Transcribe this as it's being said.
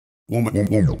One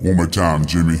more time,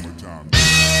 Jimmy.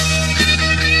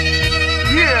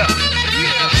 Yeah.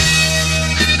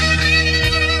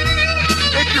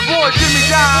 It's your boy Jimmy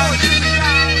Donn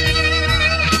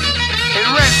and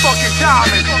Ren fucking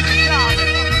Thomas.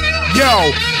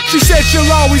 Yo, she said she'll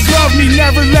always love me,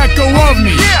 never let go of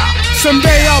me. Yeah.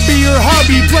 Someday I'll be her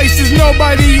hubby, places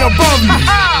nobody above me.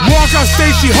 Walk off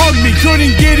stage, she hugged me,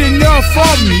 couldn't get enough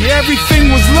of me. Everything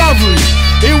was lovely,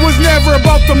 it was never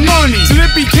about the money, till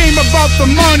it became about the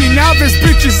money. Now this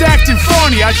bitch is acting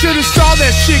funny. I should've saw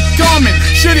that shit coming,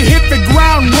 should've hit the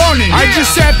ground running. I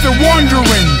just sat there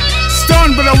wondering,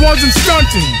 stunned but I wasn't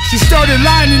stunting. She started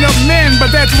lining up men,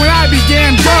 but that's when I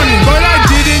began gunning. But I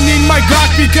didn't need my Glock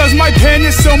because my pen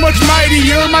is so much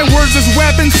mightier. My words as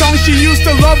weapons, songs she used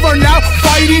to love are now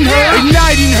fighting her,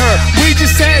 igniting her. We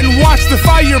just sat and watched the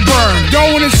fire burn,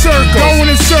 going in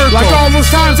circles, like all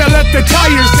those times I let the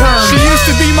tires turn. She used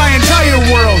to be my entire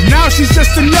world, now she's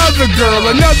just another girl,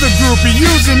 another groupie,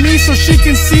 using me so she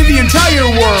can see the entire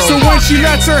world. So when she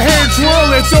lets her hair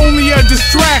twirl, it's only a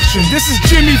distraction. This is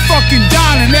Jimmy fucking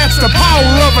Donn, and that's the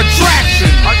power of attraction.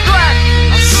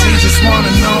 She just want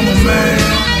a normal man,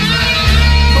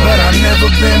 but I've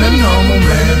never been a normal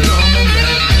man.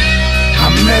 I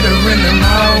met her in the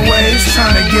hallways,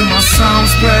 trying to get my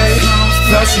songs played.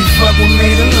 Thought she fuck with me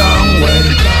the long way.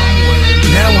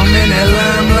 Now I'm in that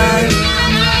limelight.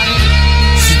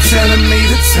 She telling me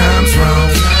the time's wrong.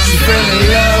 She fell in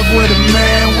love with a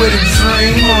man with a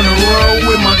dream, on the road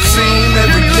with my team.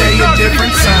 Every day a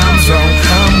different time zone.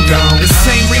 I'm gone. The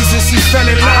same reason she fell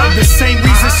in love, the same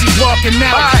reason she walking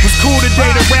out. Was cool to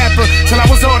date a rapper, till I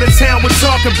was all the town would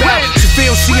talk about. She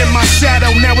feels she in my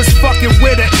shadow, now it's fucking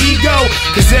with her ego.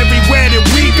 Cause everywhere that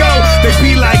we go, they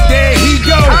be like, there he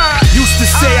go. Used to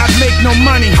say I'd make no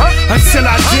money, until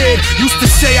I did. Used to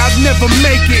say I'd never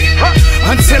make it,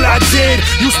 until I did.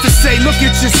 Used to say, look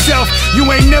at yourself, you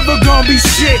ain't never gonna be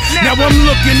shit. Now I'm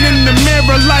looking in the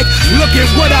mirror like, look at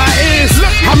what I is.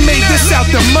 I made this out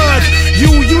the mud,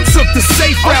 you took the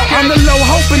safe route. On the low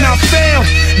hoping I fail,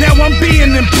 now I'm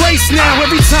being embraced now.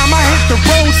 Every time I hit the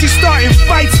road, she's starting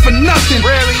fights for nothing.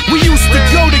 We used to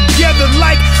go together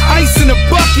like ice in a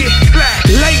bucket.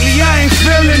 Lately I ain't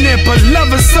feeling it, but love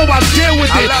her so I deal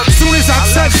with it. Soon as I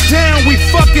touch down, we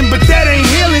fucking, but that ain't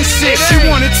healing shit. She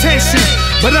want attention,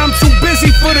 but I'm too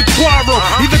busy for the quarrel.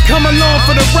 Either come along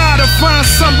for the ride or find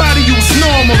somebody who's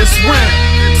normal. It's Ren.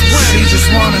 She just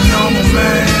want a normal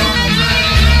man,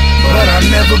 but I've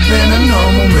never been a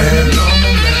normal man.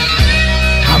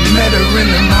 I met her in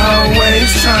the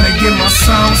hallways, trying to get my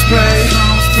songs played.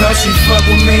 Thought she fuck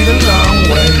with me the long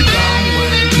way.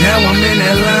 Now I'm in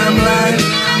that limelight.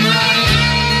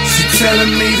 She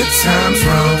telling me the time's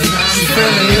wrong. She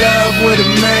fell in love with a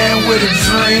man with a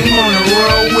dream, on the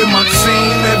road with my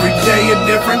team. Every day a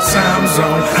different time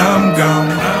zone. I'm gone.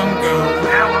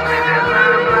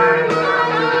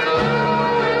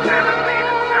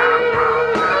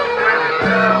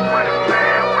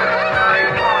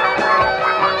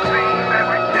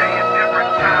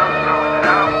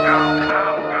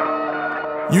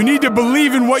 You need to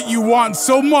believe in what you want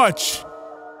so much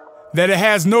that it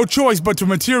has no choice but to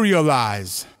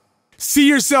materialize. See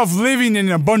yourself living in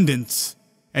abundance,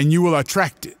 and you will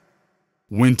attract it.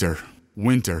 Winter,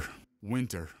 winter,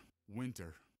 winter,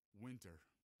 winter, winter.